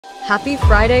Happy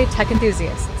Friday, tech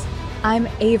enthusiasts! I'm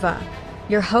Ava,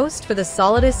 your host for the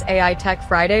Solidus AI Tech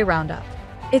Friday Roundup.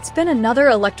 It's been another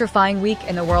electrifying week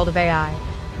in the world of AI,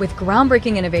 with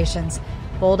groundbreaking innovations,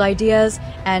 bold ideas,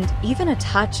 and even a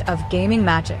touch of gaming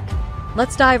magic.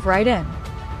 Let's dive right in.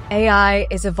 AI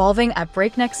is evolving at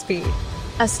breakneck speed.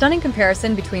 A stunning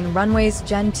comparison between Runway's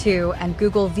Gen 2 and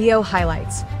Google Veo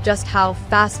highlights just how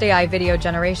fast AI video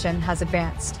generation has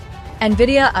advanced.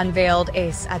 NVIDIA unveiled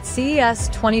ACE at CES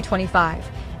 2025,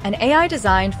 an AI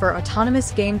designed for autonomous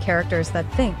game characters that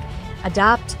think,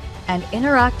 adapt, and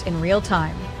interact in real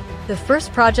time. The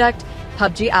first project,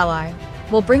 PUBG Ally,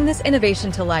 will bring this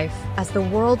innovation to life as the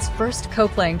world's first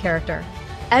co-playing character.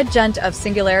 Ed Gent of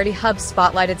Singularity Hub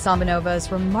spotlighted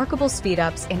SambaNova's remarkable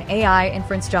speed-ups in AI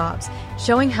inference jobs,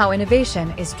 showing how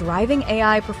innovation is driving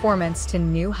AI performance to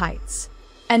new heights.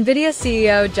 NVIDIA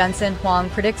CEO Jensen Huang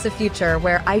predicts a future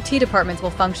where IT departments will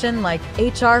function like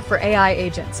HR for AI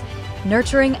agents,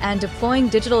 nurturing and deploying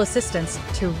digital assistants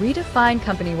to redefine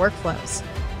company workflows.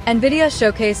 NVIDIA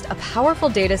showcased a powerful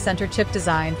data center chip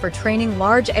design for training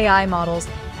large AI models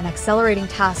and accelerating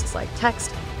tasks like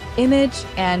text, image,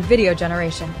 and video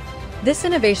generation. This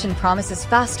innovation promises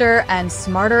faster and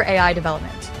smarter AI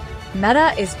development.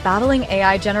 Meta is battling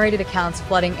AI-generated accounts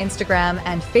flooding Instagram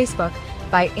and Facebook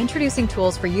by introducing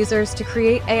tools for users to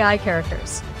create AI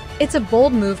characters. It's a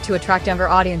bold move to attract younger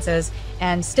audiences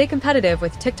and stay competitive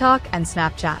with TikTok and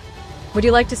Snapchat. Would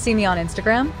you like to see me on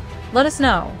Instagram? Let us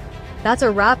know. That's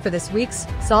a wrap for this week's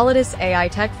Solidus AI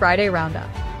Tech Friday Roundup.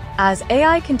 As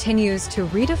AI continues to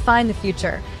redefine the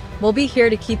future, we'll be here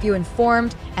to keep you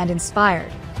informed and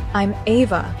inspired. I'm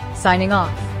Ava, signing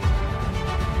off.